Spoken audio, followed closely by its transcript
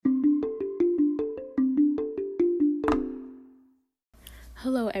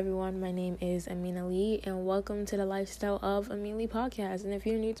Hello, everyone. My name is Amina Lee, and welcome to the Lifestyle of Amina Lee podcast. And if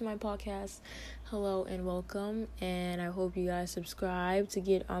you're new to my podcast, hello and welcome. And I hope you guys subscribe to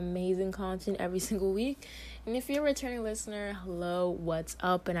get amazing content every single week. And if you're a returning listener, hello, what's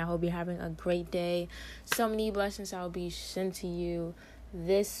up? And I hope you're having a great day. So many blessings I'll be sent to you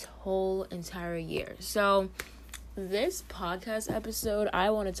this whole entire year. So, this podcast episode,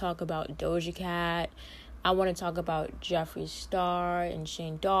 I want to talk about Doja Cat. I want to talk about Jeffree Star and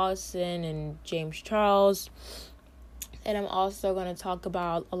Shane Dawson and James Charles. And I'm also going to talk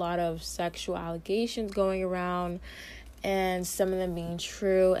about a lot of sexual allegations going around and some of them being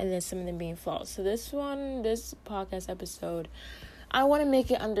true and then some of them being false. So this podcast episode, I want to make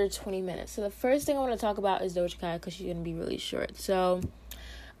it under 20 minutes. So the first thing I want to talk about is Doja Cat because she's going to be really short. So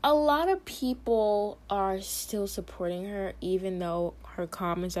a lot of people are still supporting her even though her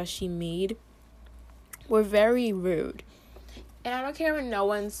comments that she made were very rude. And I don't care what no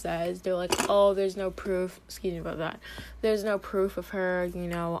one says. They're like, oh, there's no proof. Excuse me about that. There's no proof of her,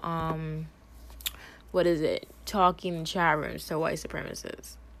 talking in chat rooms to white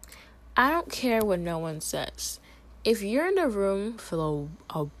supremacists. I don't care what no one says. If you're in a room full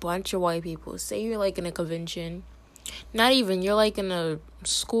of a bunch of white people, say you're like in a convention, you're like in a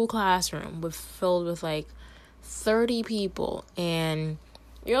school classroom filled with like 30 people, and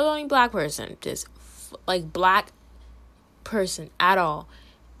you're the only black person, just like black person at all,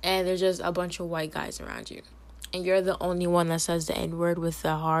 and there's just a bunch of white guys around you, and you're the only one that says the N-word with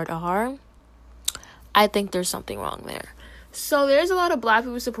the hard R, I think there's something wrong there. So there's a lot of black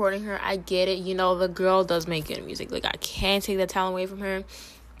people supporting her. I get it. The girl does make good music. Like, I can't take that talent away from her.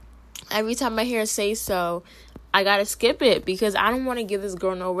 Every time I hear her say so, I gotta skip it because I don't want to give this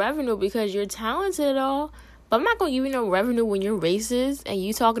girl no revenue because you're talented and all, but I'm not gonna give you no revenue when you're racist and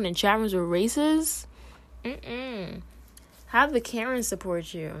you talking in chat rooms with racists. Have the Karen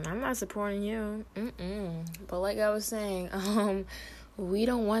support you. I'm not supporting you. But like I was saying, we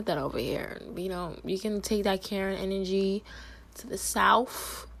don't want that over here. You can take that Karen energy to the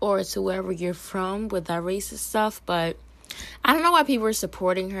South or to wherever you're from with that racist stuff. But I don't know why people are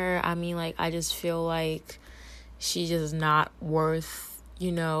supporting her. I mean, I just feel like she's just not worth,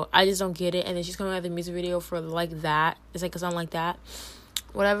 I just don't get it. And then she's coming out with a music video for like that. It's like a song like that.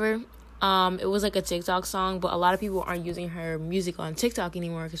 Whatever. It was like a TikTok song, but a lot of people aren't using her music on TikTok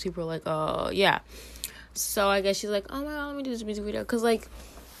anymore because people are like, oh, yeah. So I guess she's like, oh my god, let me do this music video. Because,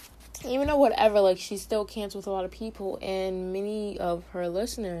 even though whatever, she still canceled with a lot of people. And many of her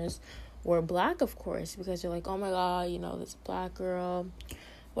listeners were black, of course, because they're like, oh my god, this black girl,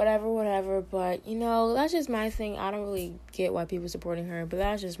 whatever. But, that's just my thing. I don't really get why people are supporting her, but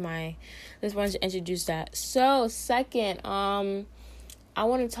that's just just wanted to introduce that. So, second, I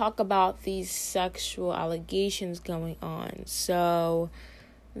want to talk about these sexual allegations going on. So,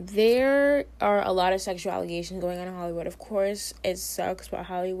 there are a lot of sexual allegations going on in Hollywood. Of course, it sucks, but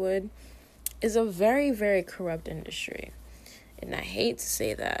Hollywood is a very, very corrupt industry. And I hate to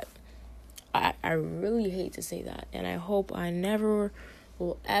say that. I really hate to say that. And I hope I never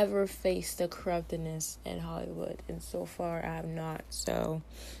will ever face the corruptness in Hollywood. And so far, I have not. So,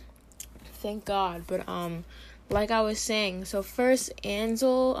 thank God. But, like I was saying, so first,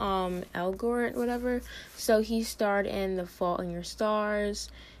 Ansel Elgort, whatever. So he starred in The Fault in Your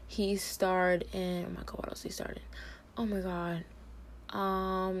Stars. He starred in, oh my god, what else he starred in? Oh my god.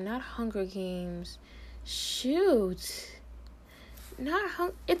 Not Hunger Games. Shoot.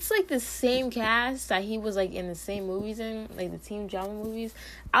 It's like the same cast that he was in the same movies in, the Team Drama movies.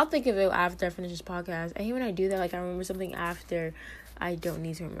 I'll think of it after I finish this podcast. And when I do that, I remember something after. I don't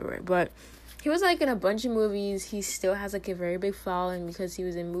need to remember it, but he was in a bunch of movies. He still has a very big following because he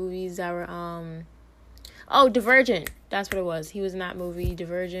was in movies that were Divergent. That's what it was. He was in that movie,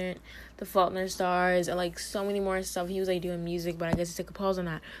 Divergent, The Fault in Their Stars, and so many more stuff. He was doing music, but I guess he took a pause on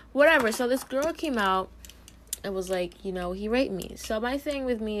that. Whatever. So this girl came out and was he raped me. So my thing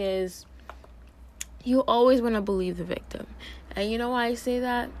with me is you always want to believe the victim. And you know why I say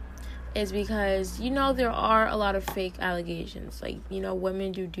that? Is because, there are a lot of fake allegations.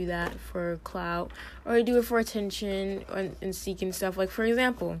 Women do that for clout or they do it for attention and seeking stuff. For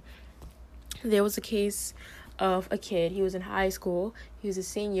example, there was a case of a kid. He was in high school. He was a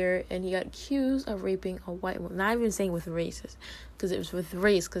senior and he got accused of raping a white woman. Not even saying with races because it was with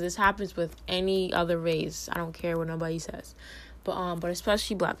race because this happens with any other race. I don't care what nobody says. But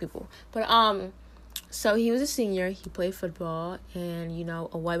especially black people. So he was a senior, he played football, and,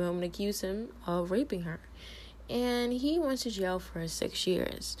 a white woman accused him of raping her. And he went to jail for 6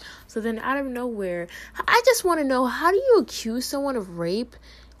 years. So then out of nowhere, I just want to know, how do you accuse someone of rape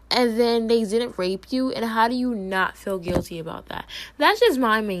and then they didn't rape you, and how do you not feel guilty about that? That's just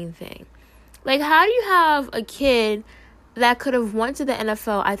my main thing. Like, how do you have a kid that could have went to the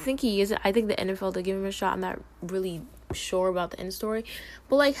NFL? I think he is. I think the NFL did give him a shot. I'm not really sure about the end story.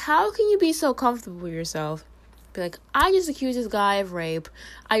 But, like, how can you be so comfortable with yourself? Be like, I just accused this guy of rape.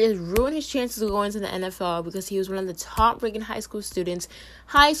 I just ruined his chances of going to the NFL because he was one of the top-ranking high school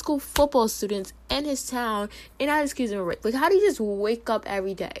football students in his town, and I just accused him of rape. Like, how do you just wake up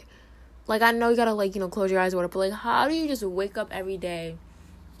every day? Like, I know you gotta, like, close your eyes or whatever, but, like, how do you just wake up every day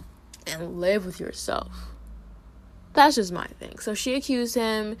and live with yourself? That's just my thing. So she accused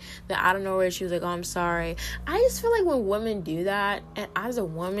him that out of nowhere she was like, oh, I'm sorry. I just feel like when women do that, and as a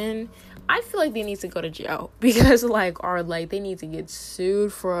woman, I feel like they need to go to jail because they need to get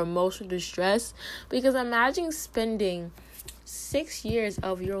sued for emotional distress. Because imagine spending 6 years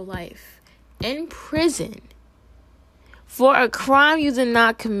of your life in prison for a crime you did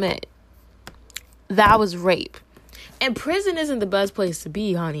not commit. That was rape. And prison isn't the best place to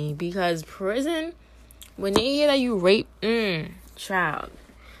be, honey, because prison, when they hear that you rape, child,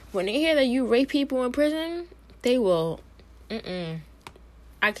 when they hear that you rape people in prison, they will,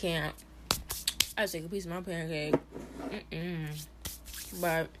 I can't. I just take a piece of my pancake.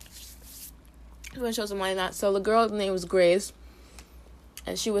 But I'm going to show somebody that. So the girl's name was Grace,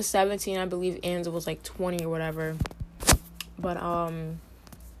 and she was 17. I believe Ansel was like 20 or whatever. But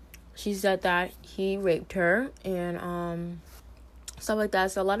she said that he raped her and stuff like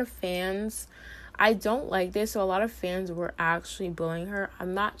that. So a lot of fans, I don't like this. So a lot of fans were actually bullying her.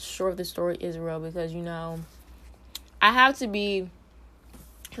 I'm not sure if the story is real because, I have to be,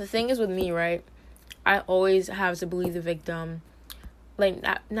 the thing is with me, right? I always have to believe the victim. Like,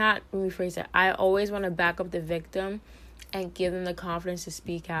 not let me rephrase it. I always want to back up the victim and give them the confidence to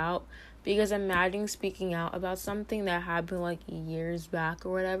speak out. Because imagine speaking out about something that happened like years back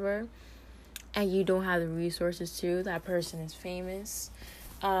or whatever, and you don't have the resources to. That person is famous.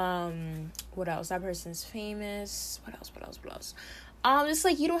 What else? That person's famous. What else? It's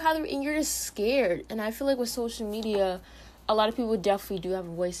like you don't have and you're just scared. And I feel like with social media, a lot of people definitely do have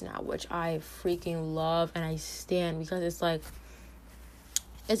a voice now, which I freaking love and I stand, because it's like,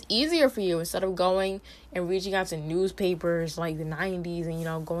 it's easier for you instead of going and reaching out to newspapers like the 90s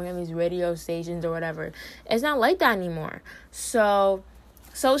and, going on these radio stations or whatever. It's not like that anymore. So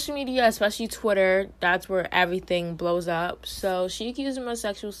social media, especially Twitter, that's where everything blows up. So she accused him of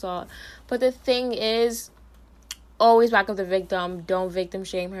sexual assault. But the thing is, always back up the victim. Don't victim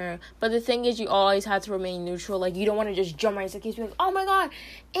shame her. But the thing is, you always have to remain neutral. Like, you don't want to just jump right into the case and be like, oh my God,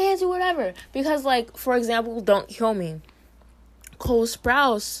 Angie, whatever. Because, like, for example, Don't Kill Me. Cole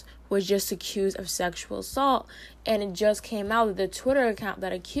Sprouse was just accused of sexual assault, and it just came out that the Twitter account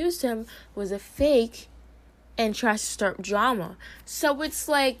that accused him was a fake and tries to start drama. So it's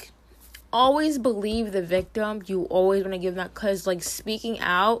like, always believe the victim. You always want to give that, because like speaking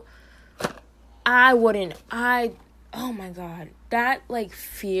out, oh my God, that like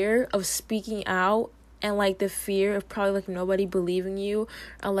fear of speaking out and like the fear of probably like nobody believing you,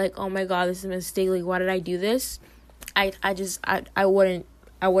 or like, oh my God, this is a mistake, like why did I do this? I wouldn't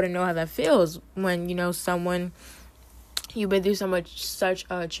know how that feels when, someone, you've been through such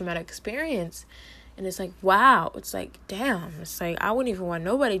a traumatic experience, and it's like, wow, it's like, damn, it's like, I wouldn't even want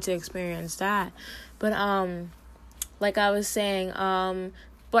nobody to experience that. But, like I was saying,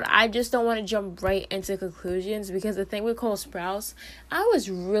 but I just don't want to jump right into conclusions, because the thing with Cole Sprouse, I was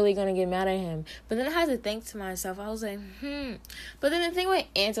really going to get mad at him. But then I had to think to myself, I was like, But then the thing with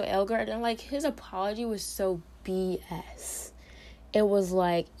Ansel Elgort, and like his apology was so BS. It was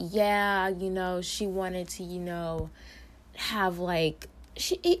like, yeah, she wanted to, have like,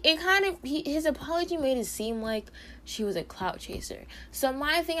 his apology made it seem like she was a clout chaser. So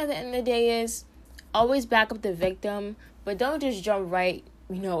my thing at the end of the day is, always back up the victim, but don't just jump right,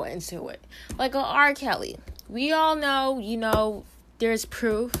 into it. Like R. Kelly, we all know, there's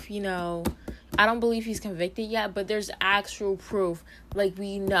proof, I don't believe he's convicted yet, but there's actual proof, like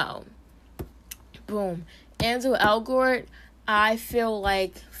we know. Boom. Ansel Elgort, I feel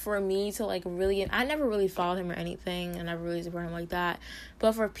like for me to like really, I never really followed him or anything, and I never really support him like that.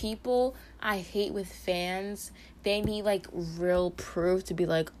 But for people I hate with fans, they need like real proof to be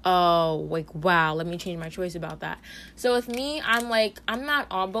like, oh, like, wow, let me change my choice about that. So with me, I'm not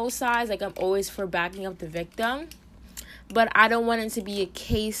on both sides. Like, I'm always for backing up the victim, but I don't want it to be a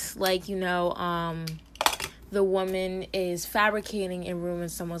case like, the woman is fabricating and ruining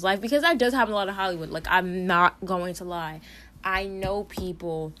someone's life, because that does happen a lot in Hollywood. Like, I'm not going to lie. I know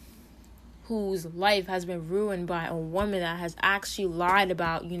people whose life has been ruined by a woman that has actually lied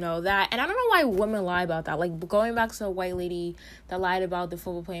about, that. And I don't know why women lie about that. Like, going back to a white lady that lied about the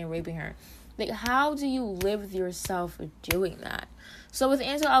football player and raping her. Like, how do you live with yourself for doing that? So with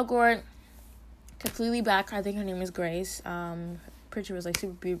Ansel Elgort, completely back. I think her name is Grace. Picture was like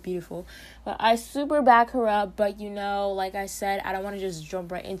super beautiful, but I super back her up. But like I said, I don't want to just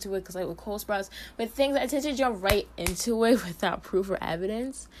jump right into it, because like with Cole Sprouse, with things I tend to jump right into it without proof or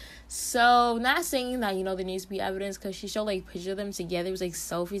evidence. So not saying that there needs to be evidence, because she showed like picture of them together. It was like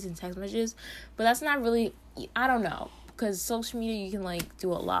selfies and text messages, but that's not really, I don't know, because social media you can like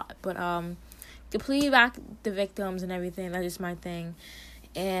do a lot. But completely back the victims and everything. That's just my thing.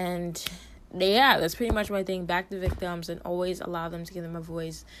 And yeah, that's pretty much my thing. Back the victims and always allow them to give them a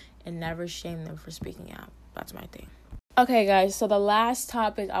voice and never shame them for speaking out. That's my thing. Okay, guys, so the last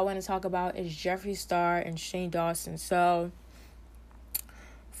topic I want to talk about is Jeffree Star and Shane Dawson. So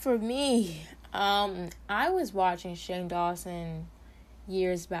for me, I was watching Shane Dawson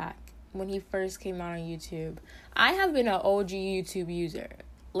years back when he first came out on YouTube. I have been an OG YouTube user,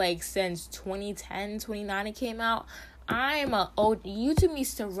 like since 2010, 2009 it came out. I'm a old YouTube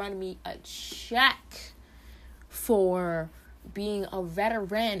needs to run me a check for being a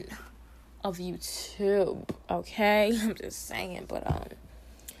veteran of YouTube. Okay, I'm just saying. But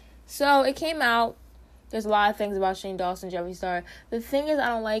so it came out. There's a lot of things about Shane Dawson, Jeffree Star. The thing is, I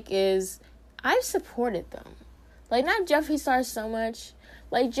don't like is I've supported them. Like, not Jeffree Star so much.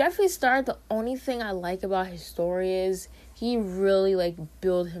 Like, Jeffree Star, the only thing I like about his story is he really like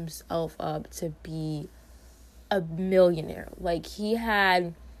built himself up to be a millionaire. Like, he had,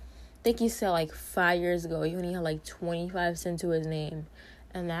 I think he said like 5 years ago, he only had like 25 cents to his name,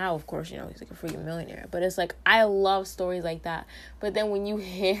 and now of course he's like a freaking millionaire. But it's like, I love stories like that. But then when you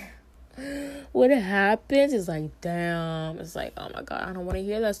hear what happens, it's like, damn, it's like, oh my god, I don't want to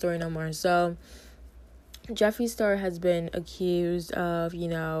hear that story no more. So Jeffree Star has been accused of,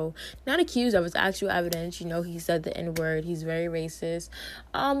 not accused of, it's actual evidence. He said the N-word. He's very racist.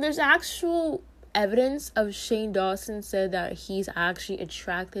 There's actual evidence of Shane Dawson said that he's actually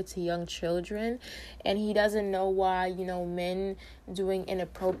attracted to young children, and he doesn't know why men doing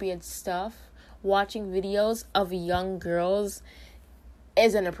inappropriate stuff, watching videos of young girls,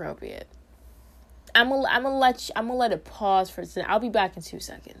 is inappropriate. I'm gonna let it pause for a second. I'll be back in 2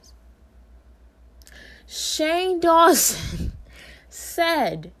 seconds. Shane Dawson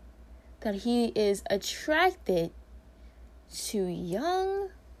said that he is attracted to young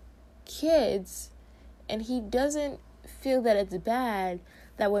kids, and he doesn't feel that it's bad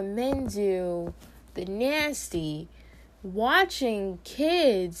that when men do the nasty, watching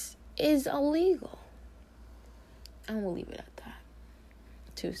kids is illegal. I'm gonna leave it at that.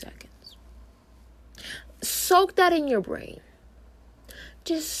 2 seconds. Soak that in your brain.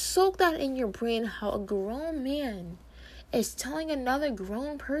 Just soak that in your brain, how a grown man is telling another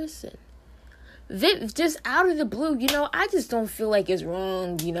grown person, just out of the blue, I just don't feel like it's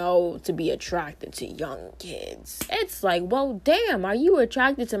wrong, to be attracted to young kids. It's like, well, damn, are you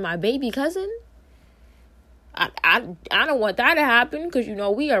attracted to my baby cousin? I don't want that to happen, because,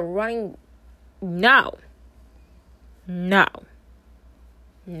 we are running. No.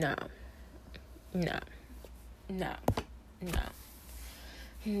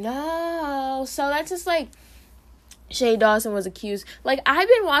 So that's just like, Shane Dawson was accused. Like, I've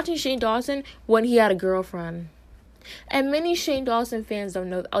been watching Shane Dawson when he had a girlfriend. And many Shane Dawson fans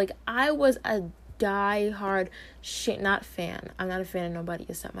don't know. Like, I was a diehard not fan. I'm not a fan of nobody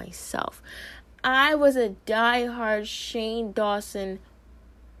except myself. I was a diehard Shane Dawson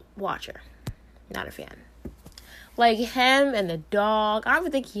watcher. Not a fan. Like, him and the dog. I don't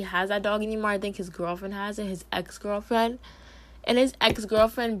even think he has that dog anymore. I think his girlfriend has it. His ex-girlfriend. And his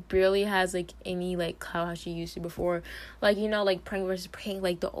ex-girlfriend barely has, like, any, like, clout how she used to before. Like, like, Prank vs. Prank,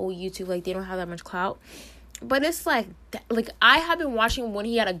 like, the old YouTube, like, they don't have that much clout. But it's, like, I have been watching when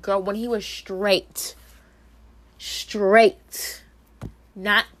he had a girl, when he was straight. Straight.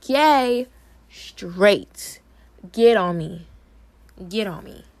 Not gay. Straight. Get on me.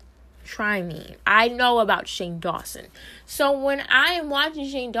 Try me. I know about Shane Dawson. So when I am watching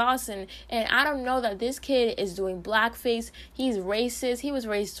Shane Dawson and I don't know that this kid is doing blackface, he's racist, he was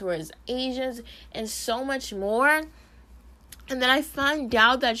racist towards Asians, and so much more. And then I find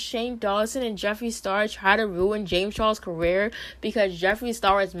out that Shane Dawson and Jeffree Star try to ruin James Charles' career because Jeffree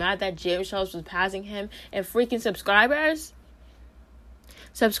Star is mad that James Charles was passing him and freaking subscribers.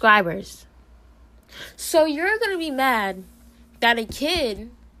 So you're going to be mad that a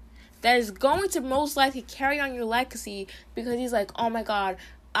kid that is going to most likely carry on your legacy because he's like, oh my god,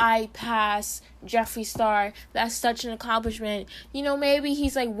 I passed Jeffree Star. That's such an accomplishment. You know, maybe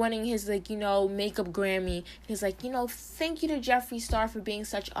he's like winning his like, you know, makeup Grammy. He's like, you know, thank you to Jeffree Star for being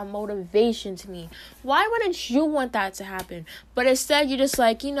such a motivation to me. Why wouldn't you want that to happen? But instead you're just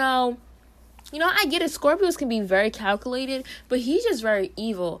like, you know, I get it. Scorpios can be very calculated, but he's just very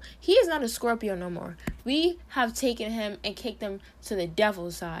evil. He is not a Scorpio no more. We have taken him and kicked him to the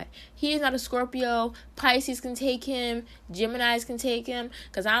devil's side. He is not a Scorpio. Pisces can take him. Geminis can take him.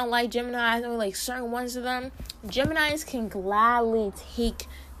 Because I don't like Geminis. Only like certain ones of them. Geminis can gladly take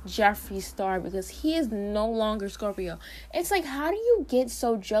Jeffree Star because he is no longer Scorpio. It's like, how do you get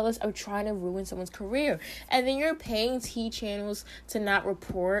so jealous of trying to ruin someone's career? And then you're paying T channels to not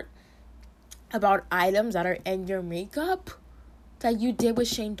report about items that are in your makeup that you did with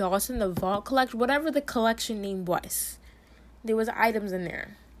Shane Dawson, the Vault collection, whatever the collection name was. There was items in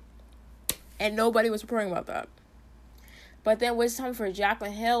there. And nobody was reporting about that. But then when it's time for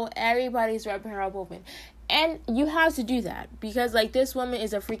Jaclyn Hill, everybody's ripping her up open. And you have to do that because, like, this woman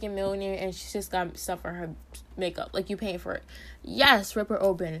is a freaking millionaire and she's just got stuff for her makeup. Like, you paying for it. Yes, rip her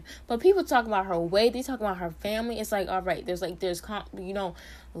open. But people talk about her weight. They talk about her family. It's like, all right, there's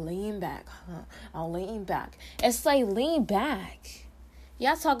lean back. I'll lean back. It's like, lean back.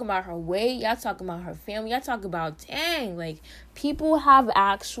 Y'all talking about her weight. Y'all talking about her family. Y'all talking about, dang, like, people have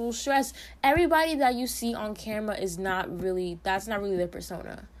actual stress. Everybody that you see on camera that's not really their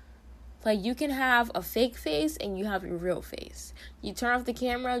persona. Like, you can have a fake face and you have your real face. You turn off the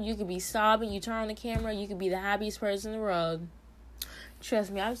camera, you could be sobbing. You turn on the camera, you could be the happiest person in the world.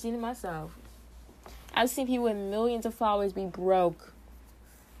 Trust me, I've seen it myself. I've seen people with millions of followers be broke.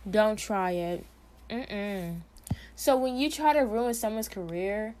 Don't try it. So when you try to ruin someone's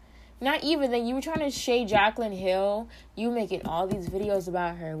career, not even then, you were trying to shade Jaclyn Hill, you making all these videos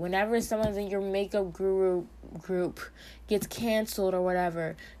about her. Whenever someone's in your makeup guru group gets canceled or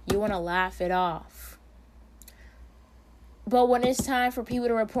whatever, you want to laugh it off. But when it's time for people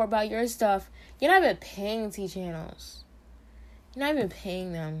to report about your stuff, you're not even paying T channels. You're not even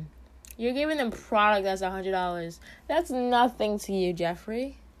paying them. You're giving them product that's $100. That's nothing to you,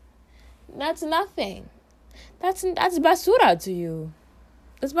 Jeffree. That's nothing. That's basura to you.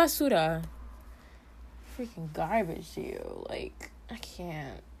 It's basura. Freaking garbage to you. Like, I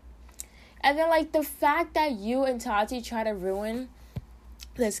can't. And then, like, the fact that you and Tati try to ruin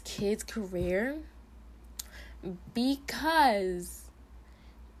this kid's career because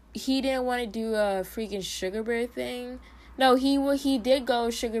he didn't want to do a freaking Sugar Bear thing. No, he did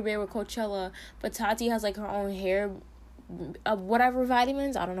go Sugar Bear with Coachella, but Tati has, like, her own hair, whatever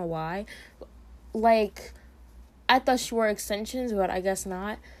vitamins. I don't know why. Like, I thought she wore extensions, but I guess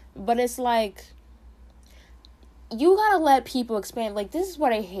not. But it's like, you gotta let people expand. Like, this is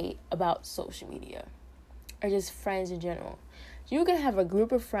what I hate about social media, or just friends in general. You can have a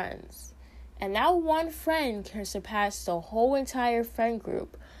group of friends, and that one friend can surpass the whole entire friend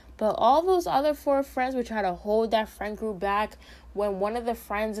group. But all those other 4 friends will try to hold that friend group back when one of the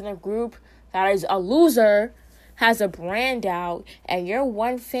friends in a group that is a loser has a brand out, and your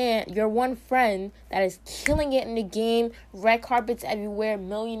one friend that is killing it in the game, red carpets everywhere,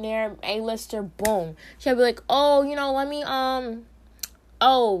 millionaire, A-lister, boom. She'll be like, oh, let me,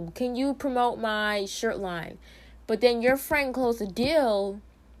 can you promote my shirt line? But then your friend closed a deal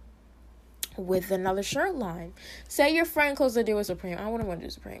with another shirt line. Say your friend closed a deal with Supreme. I wouldn't want to do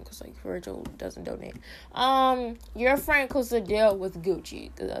Supreme because, like, Virgil doesn't donate. Your friend closed a deal with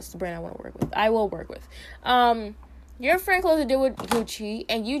Gucci because that's the brand I want to work with. I will work with. Your friend closed a deal with Gucci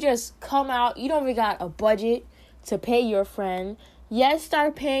and you just come out. You don't even got a budget to pay your friend. Yes,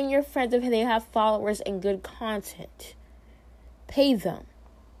 start paying your friends if they have followers and good content. Pay them.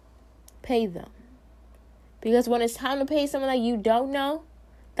 Because when it's time to pay someone that you don't know,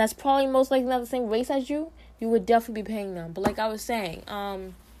 that's probably most likely not the same race as you, you would definitely be paying them. But like I was saying,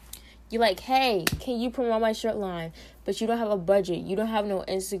 you're like, hey, can you promote my shirt line? But you don't have a budget. You don't have no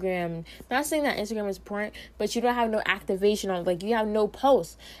Instagram. Not saying that Instagram is important, but you don't have no activation on, like, you have no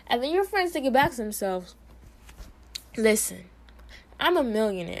posts. And then your friends take it back to themselves. Listen, I'm a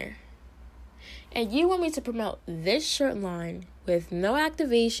millionaire. And you want me to promote this shirt line with no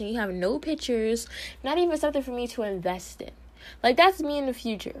activation. You have no pictures. Not even something for me to invest in. Like, that's me in the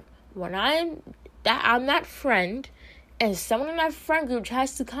future. When I'm that friend, and someone in that friend group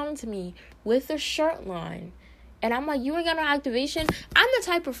tries to come to me with a shirt line, and I'm like, you ain't got no activation. I'm the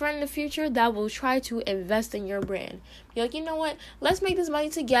type of friend in the future that will try to invest in your brand. Be like, you know what? Let's make this money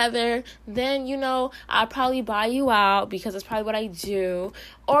together. Then, I'll probably buy you out because that's probably what I do.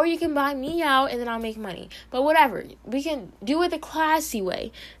 Or you can buy me out and then I'll make money. But whatever. We can do it the classy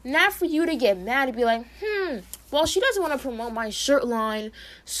way. Not for you to get mad and be like, well, she doesn't want to promote my shirt line,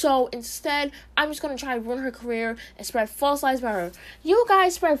 so instead, I'm just going to try to ruin her career and spread false lies about her. You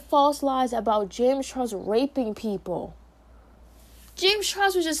guys spread false lies about James Charles raping people. James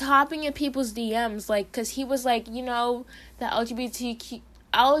Charles was just hopping in people's DMs, like, because he was like, you know, the LGBTQ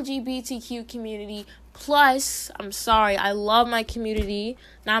community, plus, I'm sorry, I love my community,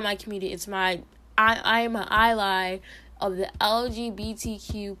 not my community, it's I am an ally of the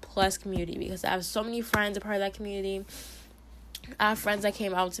LGBTQ plus community, because I have so many friends a part of that community. I have friends that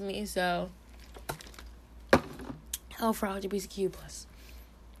came out to me, so hell for LGBTQ plus.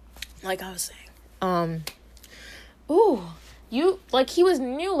 Like I was saying. He was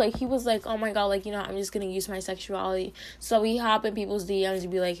new, like, he was like, oh my god, like, you know, I'm just gonna use my sexuality, so he hop in people's DMs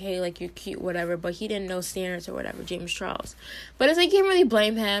and be like, hey, like, you're cute, whatever, but he didn't know standards or whatever, James Charles, but it's like, you can't really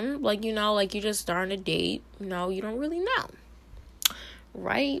blame him, like, you know, like, you just starting a date, you know, you don't really know,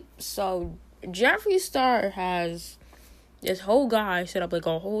 right? So, Jeffree Star has this whole guy set up, like,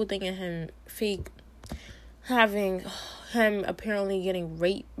 a whole thing of him fake having him apparently getting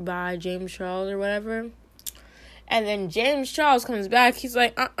raped by James Charles or whatever. And then James Charles comes back. He's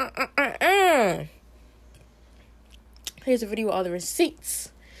like, Here's a video of all the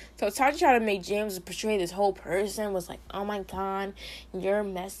receipts. So Tati tried to make James portray this whole person. Was like, oh my god, you're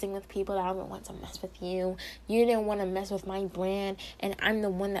messing with people that I don't want to mess with you. You didn't want to mess with my brand. And I'm the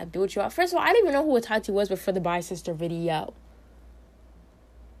one that built you up. First of all, I didn't even know who Tati was before the Bi Sister video.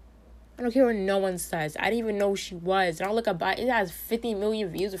 I don't care what no one says. I didn't even know who she was. And I look up, it has 50 million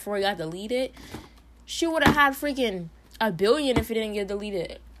views before it got deleted. She would have had freaking 1 billion if it didn't get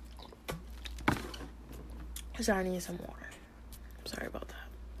deleted. Sorry, I need some water. Sorry about that.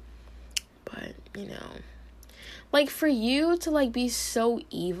 But, you know. Like, for you to, like, be so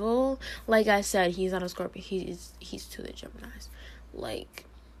evil. Like I said, he's not a Scorpio. He's to the Geminis. Like,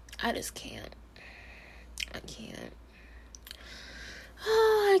 I just can't. I can't.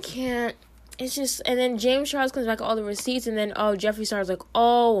 Oh, I can't. It's just, and then James Charles comes back with all the receipts, and then, Jeffree Star's like,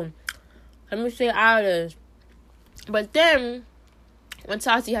 let me stay out of this. But then, when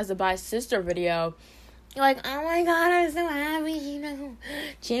Tati has the Bi Sister video, you're like, oh my god, I'm so happy, you know.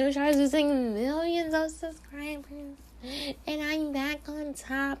 James Charles is getting millions of subscribers. And I'm back on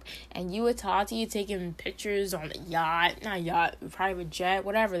top. And you and Tati taking pictures on the private jet,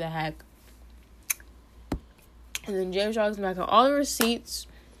 whatever the heck. And then James Charles comes back on all the receipts.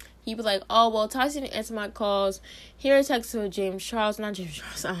 He was like, Tati didn't answer my calls. Here a text to Jeffree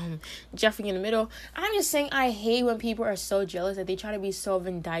in the middle. I'm just saying, I hate when people are so jealous that they try to be so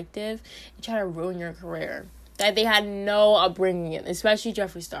vindictive and try to ruin your career. That they had no upbringing, especially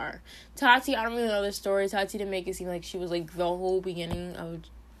Jeffree Star. Tati, I don't really know the story. Tati didn't make it seem like she was like the whole beginning of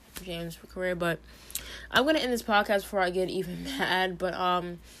James' career. But I'm going to end this podcast before I get even mad. But,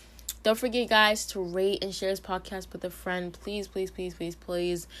 don't forget, guys, to rate and share this podcast with a friend. Please, please, please, please,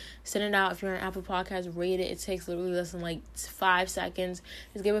 please. Send it out. If you're on Apple Podcasts, rate it. It takes literally less than, 5 seconds.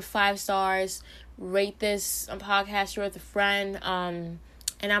 Just give it 5 stars. Rate this podcast. Share with a friend. And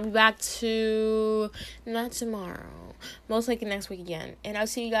I'll be back not tomorrow. Most likely next week again. And I'll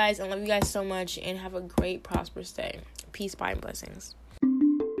see you guys. I love you guys so much. And have a great, prosperous day. Peace, bye, and blessings.